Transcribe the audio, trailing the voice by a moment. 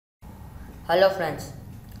Hello friends,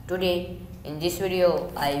 today in this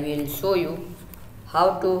video I will show you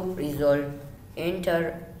how to resolve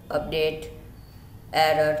enter update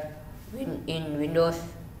error in Windows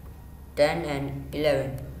 10 and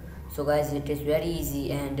 11. So guys, it is very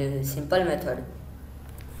easy and simple method.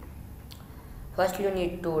 First you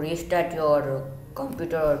need to restart your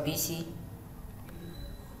computer or PC.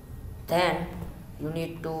 Then you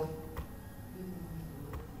need to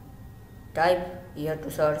type here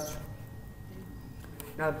to search.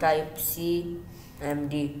 Now type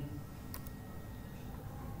cmd.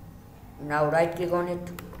 Now right click on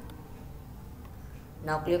it.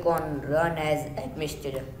 Now click on run as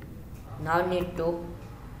administrator. Now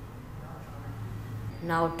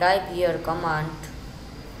type here command.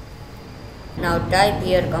 Now type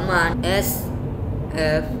here command sfc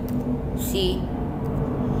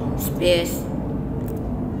space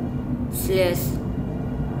 /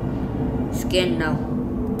 scannow.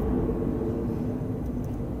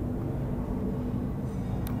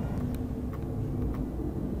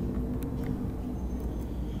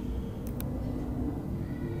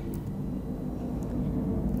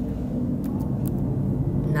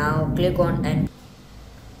 Now click on and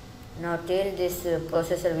now till this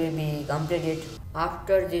processor will be completed.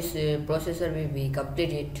 After this processor will be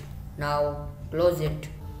completed, now close it.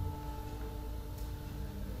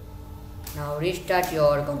 Now restart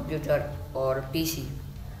your computer or PC.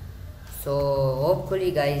 So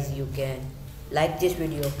hopefully guys you can like this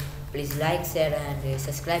video. Please like, share and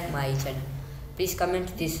subscribe my channel. Please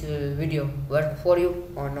comment this video work for you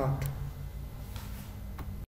or not.